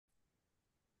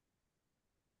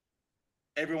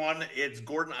Everyone, it's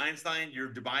Gordon Einstein, your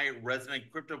Dubai resident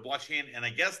crypto blockchain, and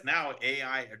I guess now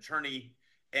AI attorney.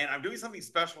 And I'm doing something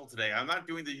special today. I'm not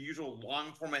doing the usual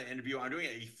long format interview. I'm doing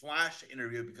a flash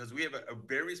interview because we have a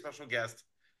very special guest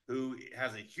who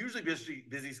has a hugely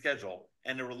busy schedule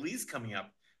and a release coming up.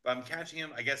 But I'm catching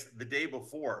him, I guess, the day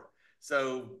before.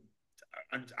 So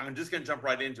I'm just going to jump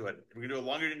right into it. We're going to do a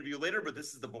longer interview later, but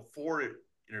this is the before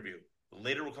interview. The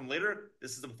later will come later.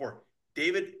 This is the before.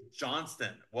 David Johnston,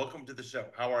 welcome to the show.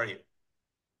 How are you?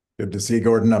 Good to see you,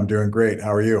 Gordon. I'm doing great.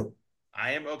 How are you?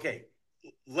 I am okay.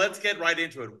 Let's get right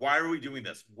into it. Why are we doing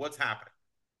this? What's happening?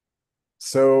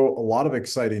 So, a lot of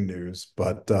exciting news,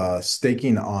 but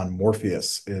staking on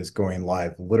Morpheus is going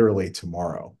live literally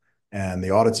tomorrow. And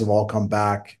the audits have all come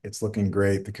back. It's looking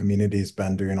great. The community's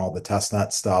been doing all the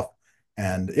testnet stuff.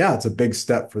 And yeah, it's a big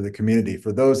step for the community.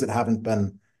 For those that haven't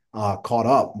been caught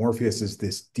up, Morpheus is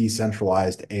this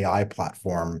decentralized AI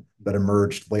platform that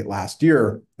emerged late last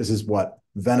year. This is what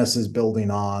Venice is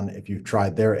building on. If you've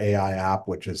tried their AI app,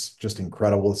 which is just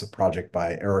incredible, it's a project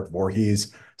by Eric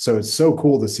Voorhees. So it's so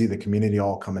cool to see the community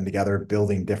all coming together,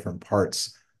 building different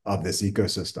parts of this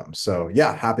ecosystem. So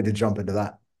yeah, happy to jump into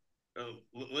that.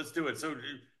 Let's do it. So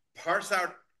parse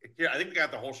out here. I think we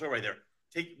got the whole show right there.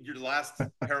 Take your last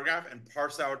paragraph and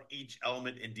parse out each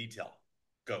element in detail.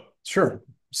 Go. Sure.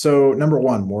 So number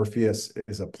one, Morpheus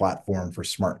is a platform for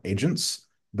smart agents,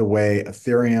 the way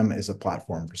Ethereum is a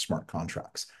platform for smart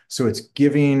contracts. So it's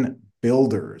giving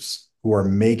builders who are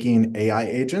making AI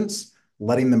agents,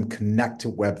 letting them connect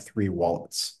to Web3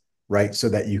 wallets, right? So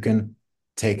that you can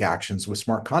take actions with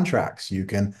smart contracts. You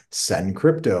can send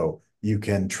crypto. You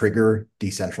can trigger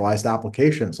decentralized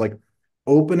applications. Like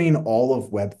opening all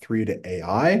of Web3 to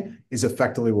AI is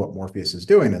effectively what Morpheus is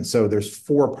doing. And so there's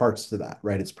four parts to that,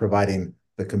 right? It's providing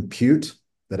the compute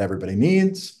that everybody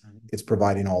needs. It's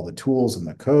providing all the tools and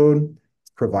the code.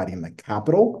 It's providing the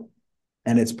capital.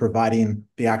 And it's providing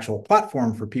the actual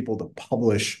platform for people to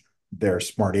publish their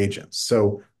smart agents.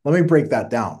 So let me break that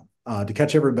down to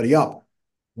catch everybody up.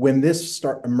 When this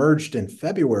emerged in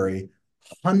February,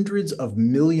 hundreds of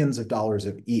millions of dollars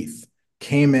of ETH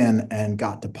came in and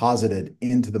got deposited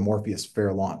into the Morpheus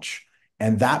fair launch.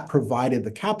 And that provided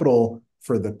the capital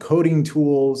for the coding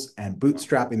tools and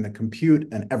bootstrapping the compute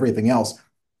and everything else.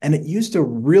 And it used a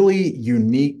really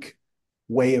unique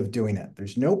way of doing it.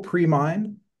 There's no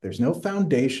pre-mine, there's no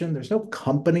foundation, there's no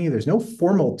company, there's no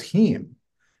formal team.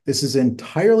 This is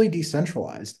entirely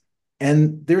decentralized.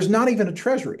 And there's not even a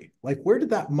treasury. Like, where did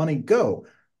that money go?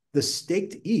 The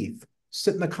staked ETH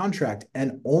sit in the contract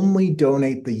and only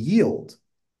donate the yield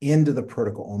into the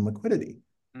protocol owned liquidity.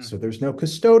 So there's no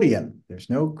custodian, there's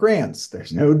no grants,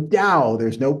 there's no DAO,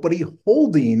 there's nobody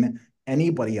holding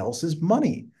anybody else's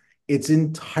money. It's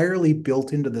entirely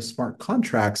built into the smart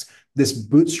contracts, this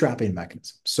bootstrapping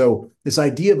mechanism. So this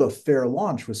idea of a fair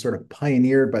launch was sort of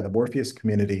pioneered by the Morpheus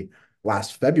community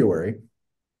last February.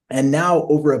 And now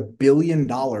over $1 billion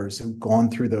have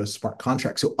gone through those smart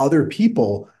contracts. So other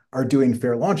people are doing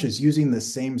fair launches using the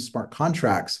same smart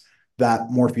contracts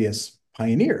that Morpheus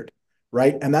pioneered,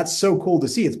 right? And that's so cool to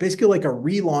see. It's basically like a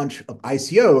relaunch of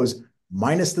ICOs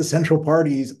minus the central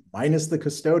parties, minus the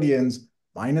custodians,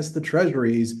 minus the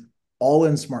treasuries, all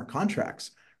in smart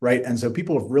contracts, right? And so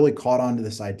people have really caught on to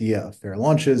this idea of fair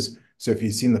launches. So if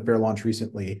you've seen the fair launch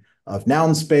recently of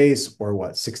Noun Space or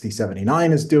what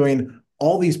 6079 is doing,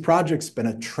 all these projects have been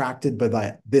attracted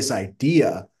by this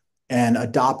idea and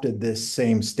adopted this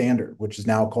same standard, which is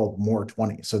now called MOR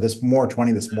 20. So this MOR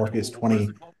 20, this Morpheus What is 20,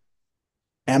 it called?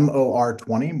 MOR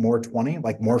 20, MOR 20,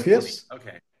 like More 20. Morpheus.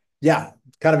 Okay. Yeah,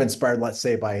 kind of inspired, let's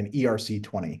say, by an ERC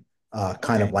 20 kind of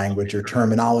Okay. Okay. language or Sure.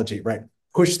 terminology, right?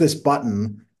 Push this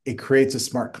button, it creates a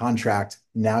smart contract.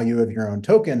 Now you have your own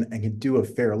token and can do a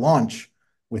fair launch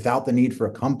without the need for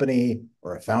a company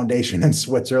or a foundation in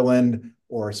Switzerland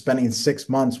or spending 6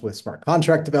 months with smart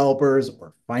contract developers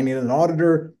or finding an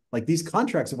auditor. Like these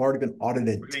contracts have already been We're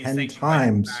audited getting 10 sanctioned by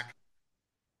times. back.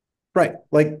 Right.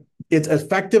 Like it's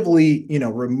effectively,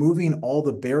 removing all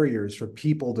the barriers for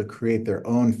people to create their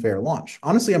own fair launch.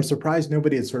 Honestly, I'm surprised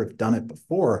nobody had sort of done it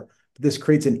before. But this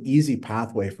creates an easy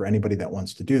pathway for anybody that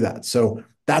wants to do that. So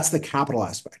that's the capital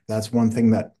aspect. That's one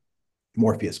thing that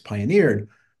Morpheus pioneered.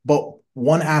 But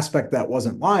one aspect that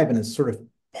wasn't live and is sort of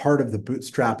part of the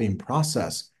bootstrapping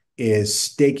process is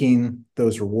staking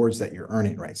those rewards that you're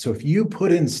earning, right? So if you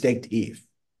put in staked ETH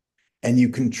and you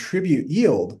contribute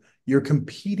yield, you're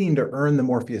competing to earn the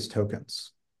Morpheus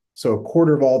tokens. So a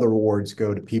quarter of all the rewards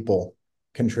go to people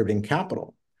contributing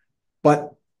capital.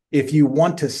 But if you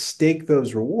want to stake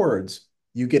those rewards,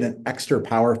 you get an extra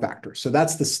power factor. So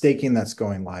that's the staking that's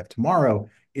going live tomorrow.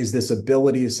 is this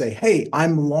ability to say, hey,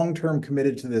 I'm long-term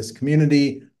committed to this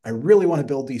community. I really want to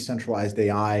build decentralized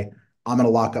AI. I'm going to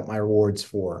lock up my rewards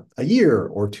for a year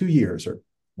or 2 years or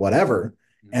whatever.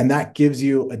 And that gives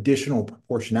you additional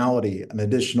proportionality, an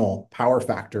additional power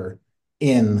factor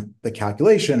in the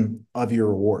calculation of your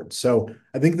rewards. So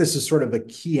I think this is sort of a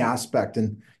key aspect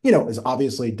and, is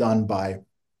obviously done by,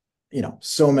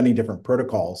 so many different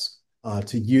protocols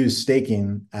to use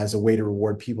staking as a way to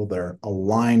reward people that are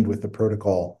aligned with the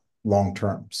protocol long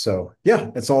term. So yeah,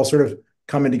 it's all sort of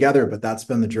coming together, but that's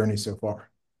been the journey so far.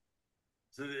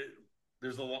 So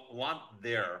there's a lot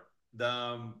there.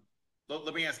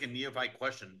 Let me ask a neophyte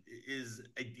question. Is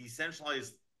a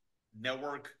decentralized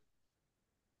network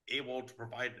able to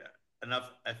provide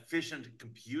enough efficient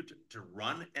compute to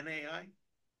run an AI?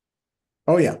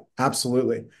 Oh, yeah,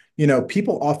 absolutely.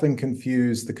 People often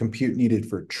confuse the compute needed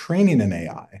for training an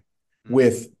AI Hmm.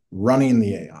 with running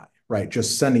the AI, right?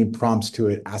 Just sending prompts to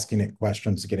it, asking it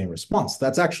questions, getting response.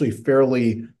 That's actually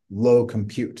fairly low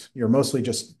compute. You're mostly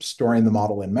just storing the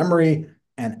model in memory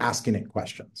and asking it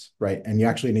questions, right? And you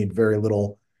actually need very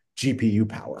little GPU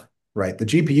power, right? The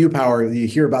GPU power, you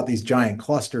hear about these giant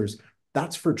clusters,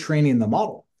 that's for training the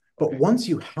model. But Okay. once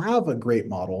you have a great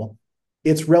model,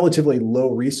 it's relatively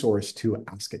low resource to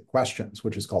ask it questions,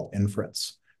 which is called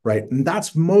inference, right? And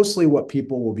that's mostly what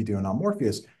people will be doing on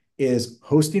Morpheus is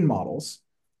hosting models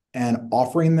and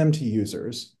offering them to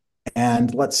users.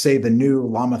 And let's say the new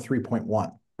Llama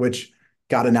 3.1, which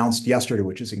got announced yesterday,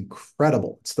 which is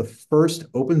incredible. It's the first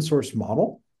open source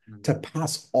model Mhm. to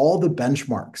pass all the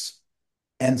benchmarks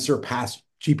and surpass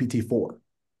GPT-4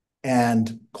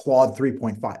 and Claude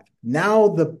 3.5. Now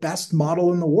the best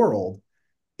model in the world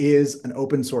is an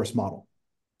open source model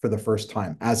for the first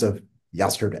time as of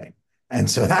yesterday. And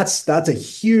so that's a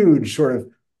huge sort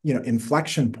of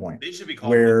inflection point They should be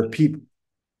called where open. people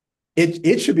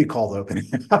it should be called open.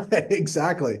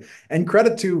 Exactly. And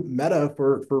credit to Meta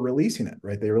for releasing it,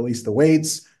 right? They released the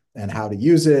weights and how to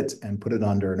use it and put it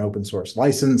under an open source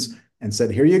license and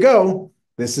said, here you go.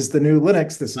 This is the new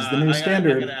Linux. This is the new I gotta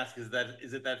standard. ask: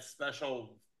 is it that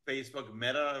special Facebook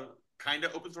Meta kind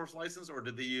of open source license, or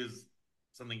did they use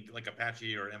something like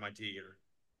Apache or MIT or?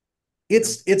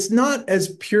 It's not as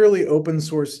purely open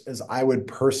source as I would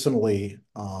personally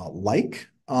like,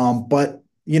 but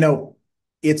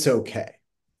it's okay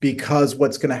because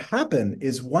what's going to happen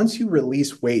is once you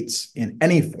release weights in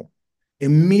any form,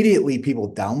 immediately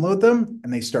people download them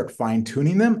and they start fine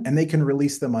tuning them, and they can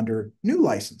release them under new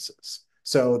licenses.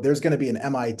 So there's going to be an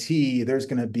MIT, there's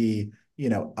going to be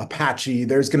Apache,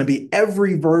 there's going to be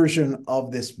every version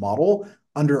of this model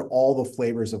under all the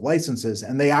flavors of licenses,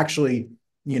 and they actually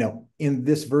in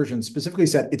this version specifically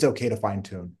said it's okay to fine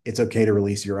tune. It's okay to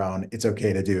release your own. It's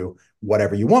okay to do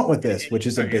whatever you want with this, which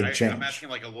is a Sorry, big I'm asking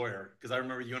change. like a lawyer because I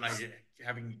remember you and I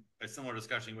having a similar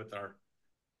discussion with our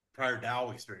prior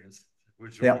DAO experience,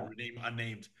 which will Yeah. remain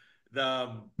unnamed.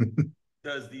 The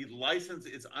does the license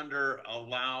it's under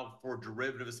allow for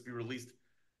derivatives to be released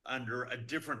under a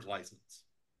different license?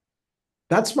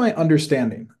 That's my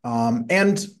understanding.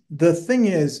 And the thing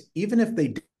is, even if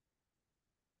they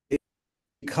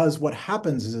because what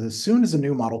happens is as soon as a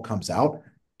new model comes out,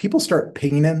 people start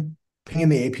pinging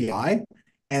the API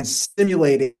and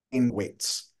simulating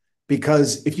weights.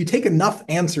 Because if you take enough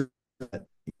answers,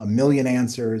 a million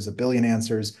answers, a billion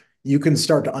answers, you can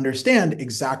start to understand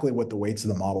exactly what the weights of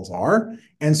the models are.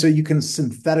 And so you can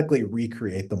synthetically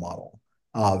recreate the model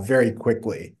very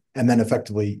quickly. And then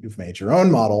effectively, you've made your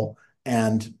own model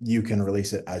and you can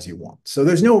release it as you want. So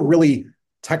there's no really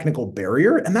technical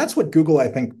barrier. And that's what Google, I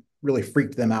think, really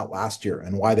freaked them out last year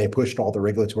and why they pushed all the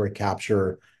regulatory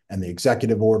capture and the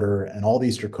executive order and all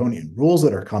these draconian rules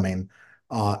that are coming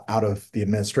out of the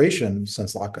administration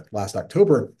since last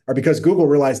October are because Google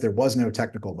realized there was no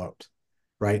technical vote,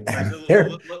 right? Right. And So there,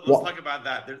 let's well, talk about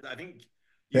that. I think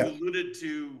you yeah, alluded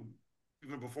to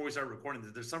even before we started recording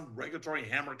that there's some regulatory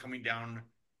hammer coming down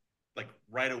like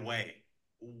right away.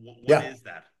 What yeah. is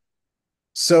that?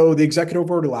 So the executive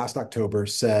order last October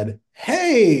said,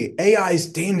 "Hey, AI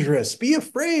is dangerous. Be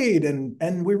afraid,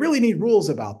 and we really need rules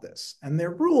about this." And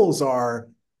their rules are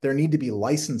there need to be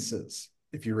licenses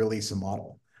if you release a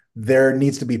model. There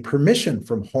needs to be permission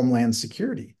from Homeland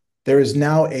Security. There is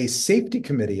now a safety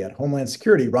committee at Homeland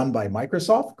Security run by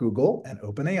Microsoft, Google, and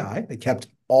OpenAI. They kept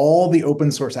all the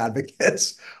open source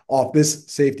advocates off this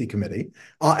safety committee.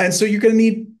 And so you're going to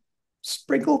need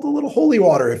sprinkled a little holy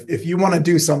water if you want to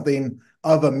do something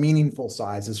of a meaningful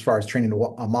size as far as training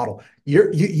a model.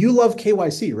 You love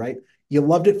KYC, right? You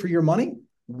loved it for your money.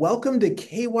 Welcome to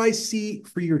KYC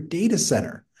for your data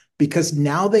center because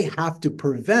now they have to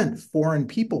prevent foreign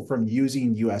people from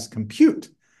using US compute.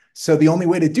 So the only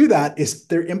way to do that is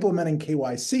they're implementing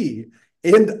KYC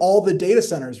in all the data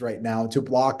centers right now to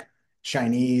block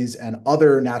Chinese and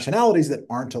other nationalities that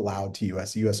aren't allowed to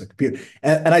US compute.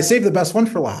 And I saved the best one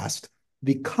for last.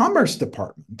 The Commerce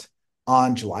Department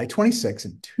on July 26th,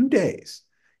 in 2 days,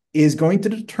 is going to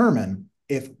determine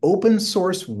if open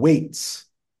source weights,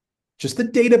 just the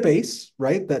database,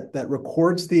 right, that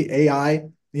records the AI,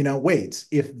 weights,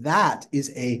 if that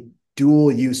is a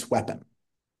dual use weapon.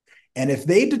 And if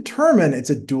they determine it's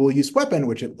a dual use weapon,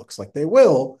 which it looks like they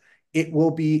will, it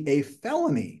will be a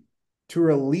felony to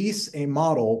release a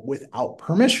model without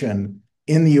permission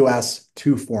in the US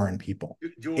to foreign people.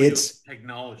 Dual use It's,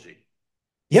 technology.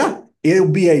 yeah,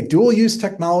 it'll be a dual use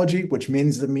technology, which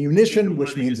means the munition, One which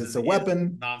of the means uses it's a is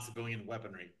weapon. non-civilian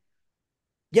weaponry.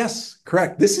 Yes,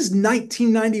 correct. This is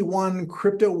 1991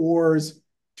 Crypto Wars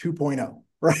 2.0,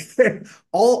 right?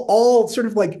 All sort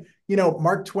of like,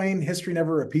 Mark Twain, history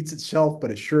never repeats itself,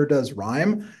 but it sure does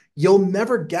rhyme. You'll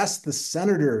never guess the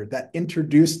senator that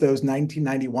introduced those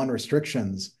 1991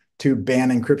 restrictions to ban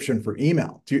encryption for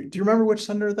email. Do you remember which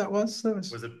senator that was?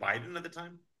 Was it Biden at the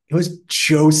time? It was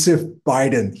Joseph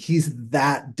Biden. He's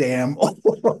that damn old.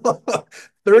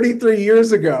 33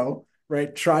 years ago,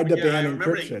 right? Tried But to yeah, I ban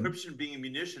remember encryption. encryption being a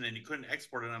munition and you couldn't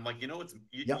export it. And I'm like, it's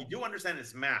you Yep. do understand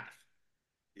it's math.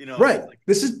 Right. It's like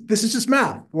This is just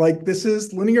math. Like this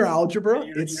is linear algebra.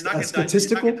 you're It's not a gonna you're not gonna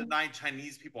statistical. deny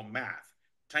Chinese people math.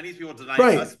 Chinese people deny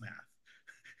Right. us math.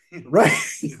 Right.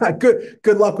 Yeah,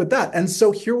 good luck with that. And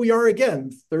so here we are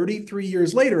again, 33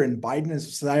 years later, and Biden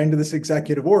has signed this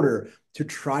executive order to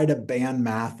try to ban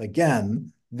math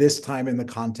again, this time in the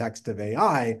context of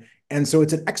AI. And so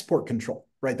it's an export control,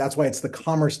 right? That's why it's the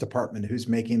Commerce Department who's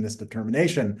making this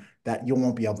determination that you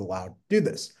won't be able to allow to do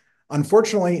this.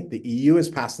 Unfortunately, the EU has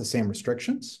passed the same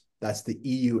restrictions. That's the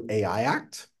EU AI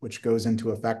Act, which goes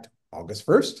into effect August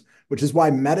 1st, which is why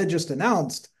Meta just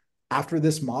announced after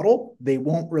this model, they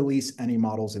won't release any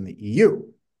models in the EU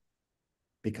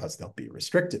because they'll be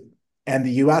restricted. And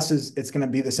the US it's going to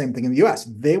be the same thing in the US.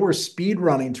 They were speed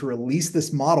running to release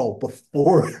this model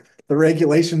before the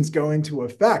regulations go into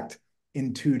effect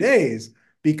in 2 days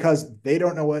because they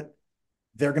don't know what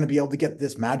they're going to be able to get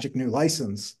this magic new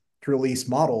license to release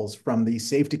models from the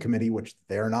safety committee, which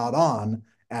they're not on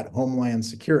at Homeland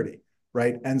Security,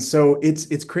 right? And so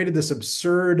it's created this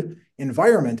absurd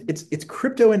environment. It's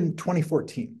crypto in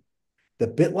 2014. The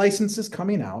bit license is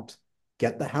coming out.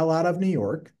 Get the hell out of New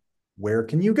York. Where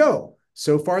can you go?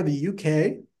 So far, the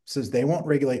UK says they won't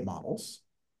regulate models.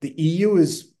 The EU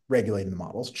is regulating the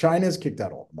models. China has kicked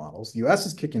out all the models. The US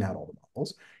is kicking out all the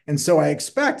models. And so I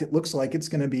expect it looks like it's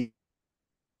going to be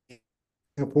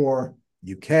Singapore,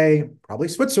 UK, probably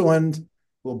Switzerland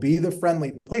will be the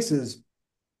friendly places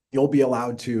you'll be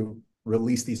allowed to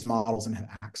release these models and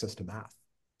have access to math.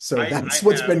 So I that's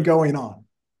what's have been going on.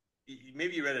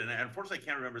 maybe you read it, and unfortunately I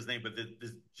can't remember his name, but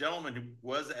this gentleman who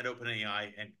was at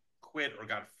OpenAI and quit or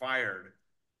got fired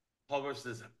published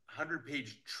this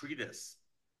 100-page treatise.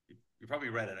 You probably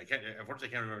read it. Unfortunately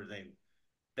I can't remember his name.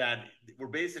 That we're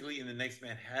basically in the next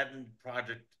Manhattan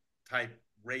Project type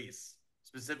race,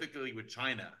 specifically with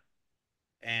China,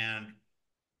 and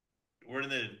we're in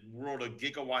the world of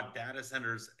gigawatt data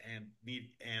centers and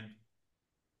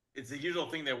it's the usual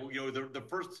thing that the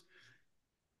first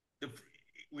the,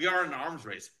 we are in an arms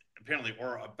race apparently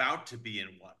or about to be in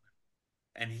one,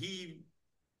 and he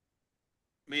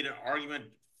made an argument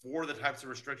for the types of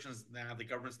restrictions that the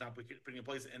government's now putting in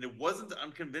place, and it wasn't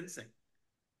unconvincing.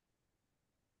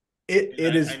 And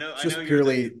It I is know, just you're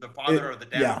purely the father it. of the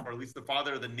Dapp, Yeah, or at least the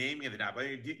father of the naming of the Dapp. I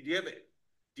mean,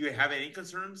 do you have any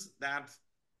concerns that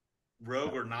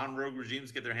rogue or non-rogue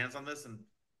regimes get their hands on this and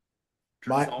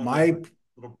turn us my all into my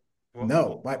little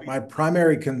no, my puppies?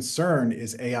 primary concern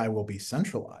is AI will be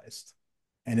centralized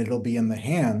and it'll be in the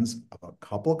hands of a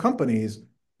couple of companies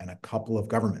and a couple of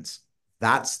governments.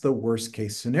 That's the worst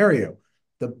case scenario.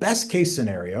 The best case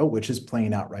scenario, which is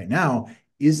playing out right now,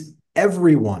 is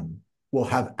everyone will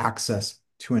have access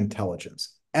to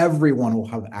intelligence. Everyone will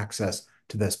have access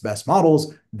to this best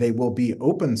models. They will be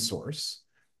open source.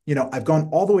 I've gone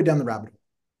all the way down the rabbit hole.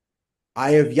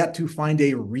 I have yet to find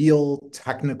a real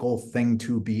technical thing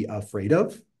to be afraid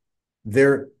of.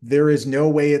 There is no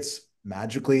way it's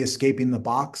magically escaping the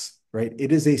box, right?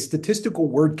 It is a statistical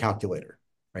word calculator,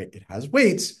 right? It has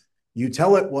weights. You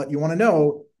tell it what you want to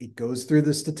know. It goes through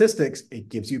the statistics. It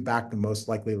gives you back the most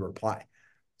likely reply.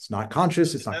 It's not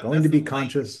conscious. It's not going That's to the be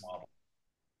language conscious. model.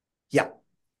 Yeah,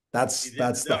 that's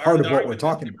the heart The of what we're argument in this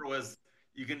talking about. paper was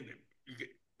you can,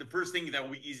 the first thing that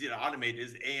will be easy to automate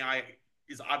is AI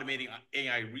is automating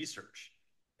AI research,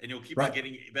 and you'll keep on Right.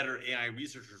 getting better AI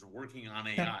researchers working on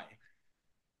Yeah. AI.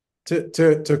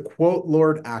 To quote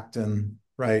Lord Acton,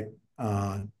 right?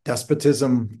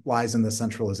 Despotism lies in the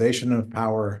centralization of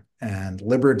power, and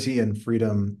liberty and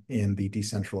freedom in the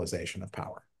decentralization of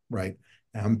power, right?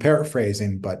 And I'm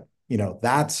paraphrasing, but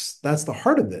that's the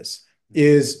heart of this.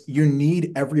 Is you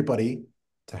need everybody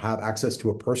to have access to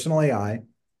a personal AI.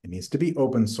 It needs to be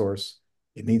open source.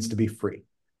 It needs to be free,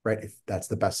 right? If that's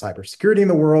the best cybersecurity in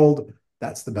the world,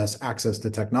 that's the best access to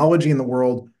technology in the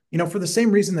world. For the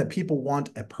same reason that people want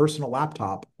a personal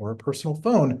laptop or a personal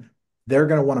phone, they're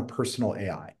going to want a personal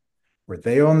AI where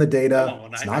they own the I data. want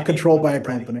one. It's I not need controlled one by a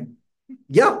already. company.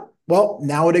 Yeah, well,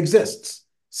 now it exists.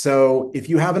 So if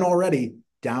you haven't already,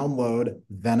 download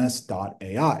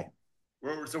Venice.ai. So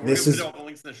we're gonna This put is, all the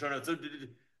links in the show notes. So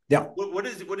yeah. what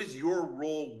is your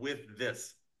role with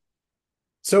this?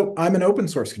 So I'm an open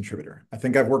source contributor. I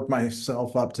think I've worked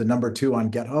myself up to number 2 on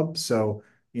GitHub. So,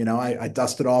 I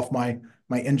dusted off my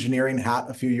engineering hat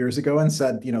a few years ago and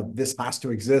said, this has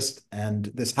to exist and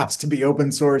this has to be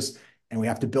open source. And we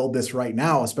have to build this right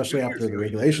now, Two especially years after the ago, you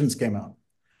did regulations this. came out.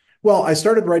 Well, I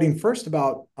started writing first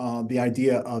about the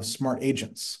idea of smart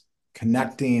agents Yes.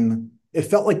 connecting. It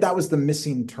felt like that was the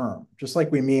missing term. Just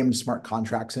like we memed smart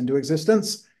contracts into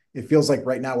existence, it feels like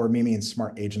right now we're memeing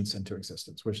smart agents into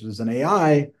existence, which is an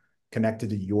AI connected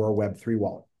to your Web3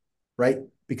 wallet, right?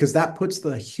 Because that puts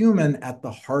the human at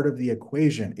the heart of the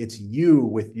equation. It's you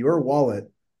with your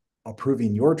wallet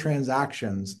approving your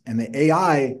transactions, and the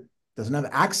AI doesn't have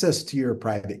access to your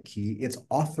private key. It's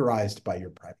authorized by your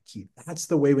private key. That's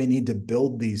the way we need to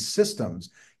build these systems,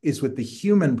 is with the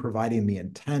human providing the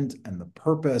intent and the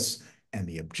purpose and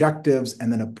the objectives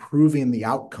and then approving the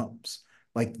outcomes.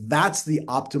 Like that's the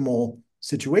optimal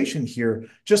situation here.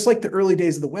 Just like the early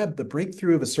days of the web, the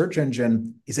breakthrough of a search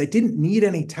engine is I didn't need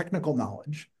any technical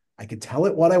knowledge. I could tell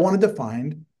it what I wanted to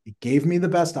find. It gave me the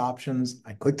best options.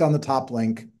 I clicked on the top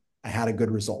link. I had a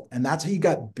good result. And that's how you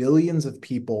got billions of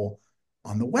people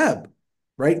on the web,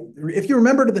 right? If you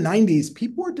remember to the 90s,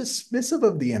 people were dismissive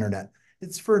of the internet.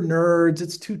 It's for nerds.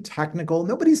 It's too technical.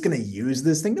 Nobody's going to use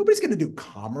this thing. Nobody's going to do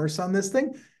commerce on this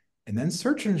thing. And then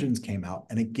search engines came out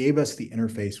and it gave us the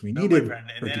interface we No, my needed friend.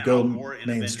 And for it then to out go more it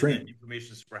invented the mainstream.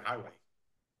 information superhighway.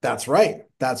 That's right.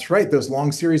 That's right. Those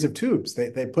long series of tubes.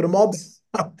 They put them all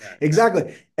down. Yeah, exactly.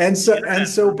 Exactly. And The so and internet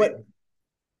so, remained. but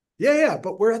yeah,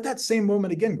 but we're at that same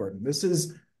moment again, Gordon. This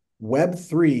is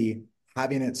Web3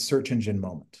 having its search engine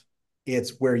moment.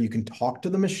 It's where you can talk to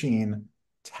the machine,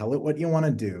 tell it what you want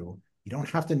to do. You don't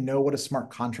have to know what a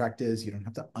smart contract is. You don't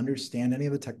have to understand any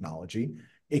of the technology.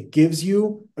 It gives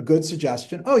you a good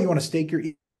suggestion. Oh, you want to stake your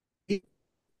ETH?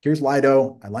 Here's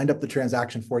Lido. I lined up the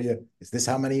transaction for you. Is this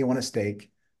how many you want to stake?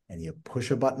 And you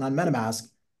push a button on MetaMask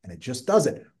and it just does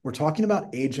it. We're talking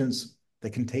about agents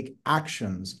that can take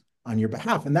actions on your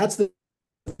behalf. And that's the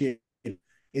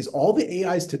is all the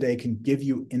AIs today can give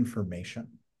you information.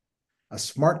 A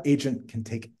smart agent can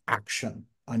take action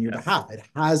on your Yes. behalf. It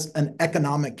has an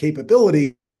economic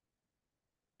capability,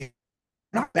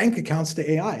 not bank accounts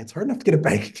to AI. It's hard enough to get a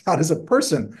bank account as a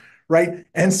person, right?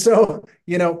 And so,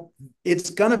 it's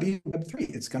going to be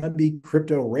Web3. It's going to be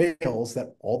crypto rails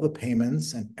that all the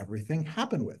payments and everything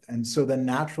happen with. And so the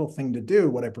natural thing to do,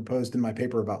 what I proposed in my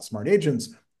paper about smart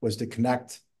agents, was to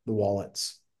connect the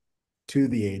wallets to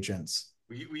the agents,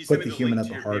 Will you send put me the the human link at to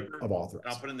the your heart paper? of And I'll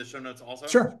authorizing. put it in the show notes also.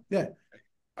 Sure. Yeah.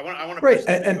 I want to push Right. this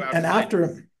video out And tonight.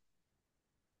 after,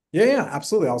 yeah,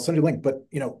 absolutely. I'll send you a link. But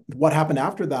what happened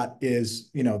after that is,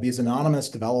 these anonymous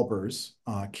developers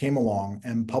came along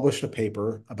and published a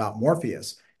paper about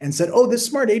Morpheus and said, oh, this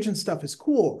smart agent stuff is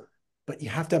cool, but you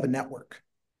have to have a network.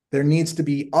 There needs to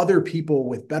be other people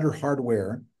with better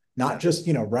hardware, not Yes. just,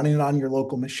 running it on your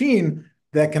local machine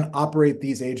that can operate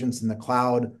these agents in the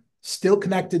cloud, still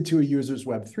connected to a user's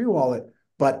Web3 wallet,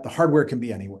 but the hardware can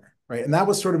be anywhere, right? And that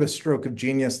was sort of a stroke of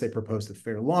genius. They proposed a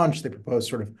fair launch. They proposed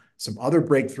sort of some other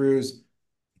breakthroughs.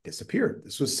 Disappeared.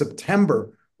 This was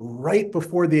September, right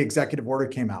before the executive order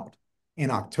came out in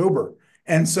October.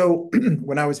 And so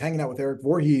when I was hanging out with Eric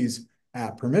Voorhees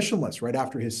at Permissionless right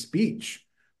after his speech,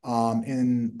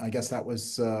 I guess that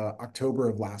was October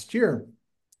of last year,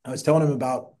 I was telling him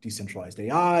about decentralized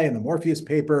AI and the Morpheus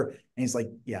paper. And he's like,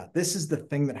 yeah, this is the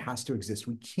thing that has to exist.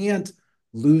 We can't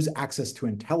lose access to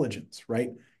intelligence,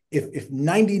 right? If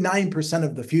 99%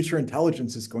 of the future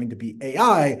intelligence is going to be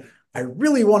I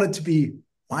really want it to be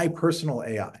my personal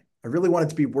AI. I really want it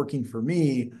to be working for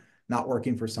me, not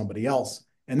working for somebody else.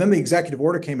 And then the executive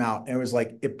order came out and it was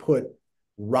like, it put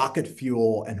rocket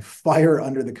fuel and fire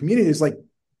under the community. It's like,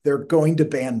 they're going to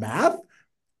ban math?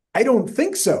 I don't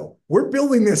think so. We're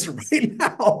building this right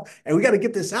now, and we got to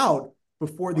get this out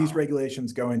before these Wow.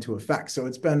 regulations go into effect. So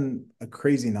it's been a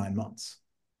crazy 9 months.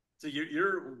 So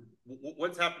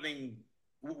what's happening?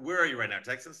 Where are you right now?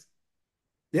 Texas?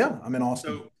 Yeah, I'm in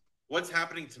Austin. So what's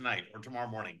happening tonight or tomorrow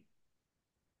morning?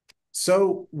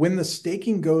 So when the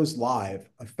staking goes live,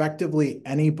 effectively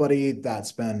anybody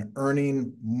that's been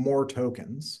earning more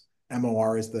tokens,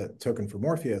 MOR is the token for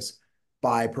Morpheus,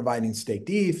 by providing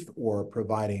staked ETH or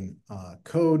providing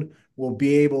code, will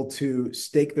be able to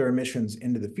stake their emissions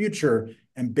into the future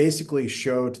and basically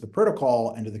show to the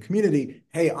protocol and to the community,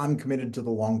 hey, I'm committed to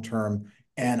the long term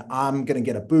and I'm going to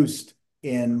get a boost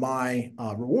in my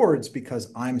rewards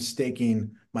because I'm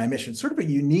staking my emissions. Sort of a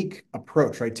unique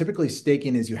approach, right? Typically,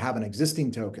 staking is you have an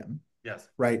existing token, Yes.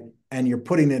 right? And you're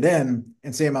putting it in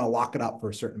and say, I'm going to lock it up for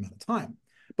a certain amount of time.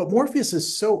 But Morpheus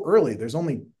is so early. There's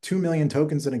only 2 million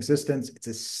tokens in existence. It's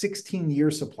a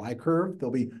 16-year supply curve.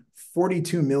 There'll be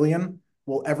 42 million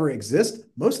will ever exist.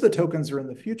 Most of the tokens are in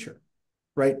the future,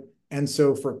 right? And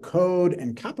so for code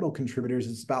and capital contributors,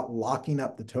 it's about locking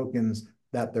up the tokens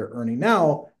that they're earning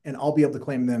now, and I'll be able to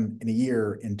claim them in a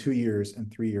year, in 2 years, in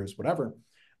 3 years, whatever.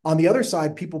 On the other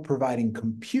side, people providing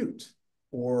compute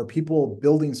or people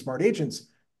building smart agents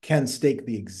can stake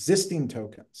the existing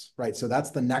tokens, right? So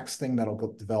that's the next thing that'll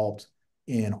get developed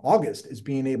in August is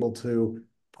being able to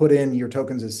put in your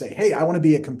tokens and say, hey, I want to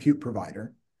be a compute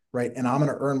provider, right? And I'm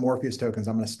going to earn Morpheus tokens.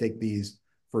 I'm going to stake these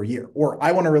for a year. Or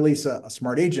I want to release a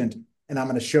smart agent and I'm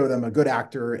going to show them a good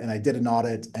actor and I did an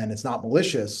audit and it's not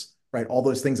malicious, right? All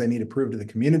those things I need to prove to the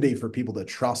community for people to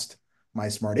trust my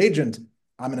smart agent.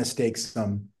 I'm going to stake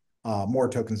some more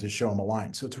tokens to show them a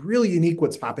line. So it's really unique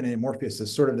what's happening in Morpheus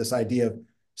is sort of this idea of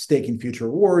staking future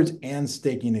rewards and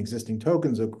staking existing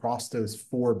tokens across those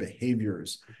four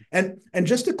behaviors. And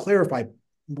just to clarify, a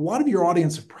lot of your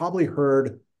audience have probably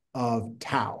heard of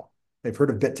Tau. They've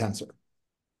heard of BitTensor,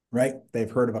 right?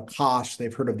 They've heard of Akash.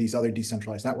 They've heard of these other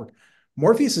decentralized networks.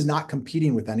 Morpheus is not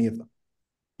competing with any of them.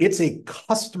 It's a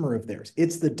customer of theirs.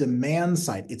 It's the demand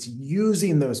side. It's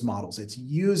using those models. It's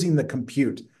using the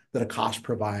compute that Akash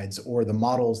provides or the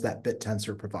models that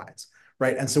BitTensor provides,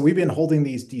 right? And so we've been holding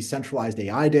these decentralized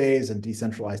AI days and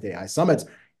decentralized AI summits,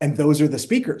 and those are the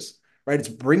speakers, right? It's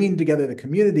bringing together the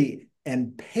community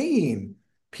and paying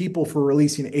people for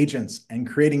releasing agents and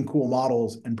creating cool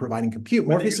models and providing compute.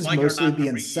 Whether you Morpheus is like it or mostly not, the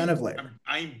incentive layer.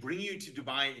 I'm bringing you to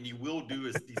Dubai, and you will do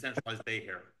a decentralized day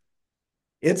here.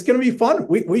 It's going to be fun.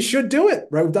 We should do it,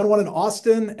 right? We've done one in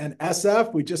Austin and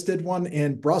SF. We just did one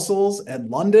in Brussels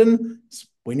and London.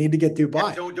 We need to get Yeah,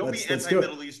 Dubai. don't be Let's do it.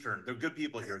 anti-Middle Eastern. They're good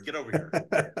people here. Get over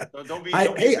here. Don't be a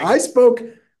Hey,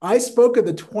 bigot. I spoke at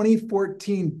the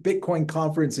 2014 Bitcoin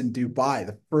conference in Dubai,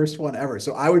 the first one ever.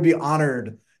 So I would be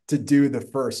honored to do the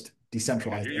first Yeah,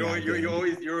 decentralized AI day in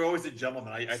Dubai. you're always a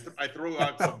gentleman. I throw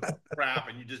out some crap,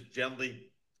 and you just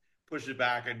gently push it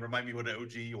back and remind me what an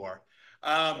OG you are.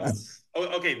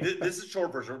 Okay, this is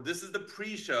short version. This is the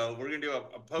pre-show. We're gonna do a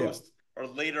Yeah. post or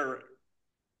later,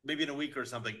 maybe in a week or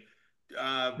something.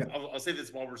 Yeah. I'll say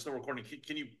this while we're still recording.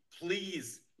 Can you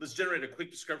please let's generate a quick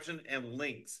description and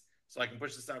links so I can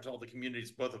push this out to all the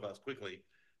communities, both of us, quickly.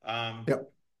 Um,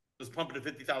 Yep. let's pump it to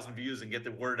 50,000 views and get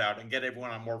the word out and get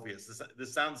everyone on Morpheus.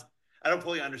 This sounds I don't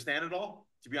fully understand it all,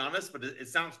 to be honest, but it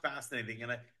sounds fascinating,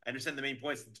 and I understand the main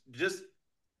points. Just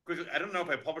quickly, I don't know if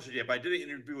I published it yet, but I did an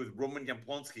interview with Roman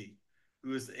Gamplonsky,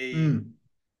 who is a Mm,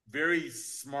 very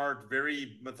smart,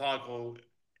 very methodical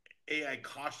AI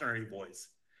cautionary voice.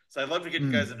 So I'd love to get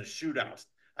you guys mm. in a shootout.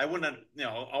 I wouldn't,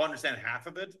 I'll understand half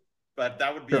of it, but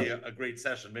that would be Sure. a great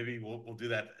session. Maybe we'll do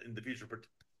that in the future, but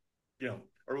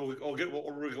or we'll get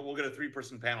a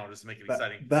 3-person panel just to make it That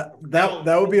exciting. that But for that now,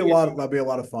 that would be a get lot. to That'd be a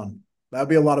lot of fun. That'd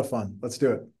be a lot of fun. Let's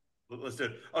do it. let's do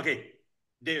it. Okay,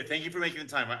 David, thank you for making the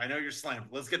time. I know you're slammed.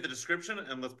 Let's get the description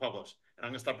and let's publish. And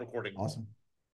I'm gonna stop recording. Awesome.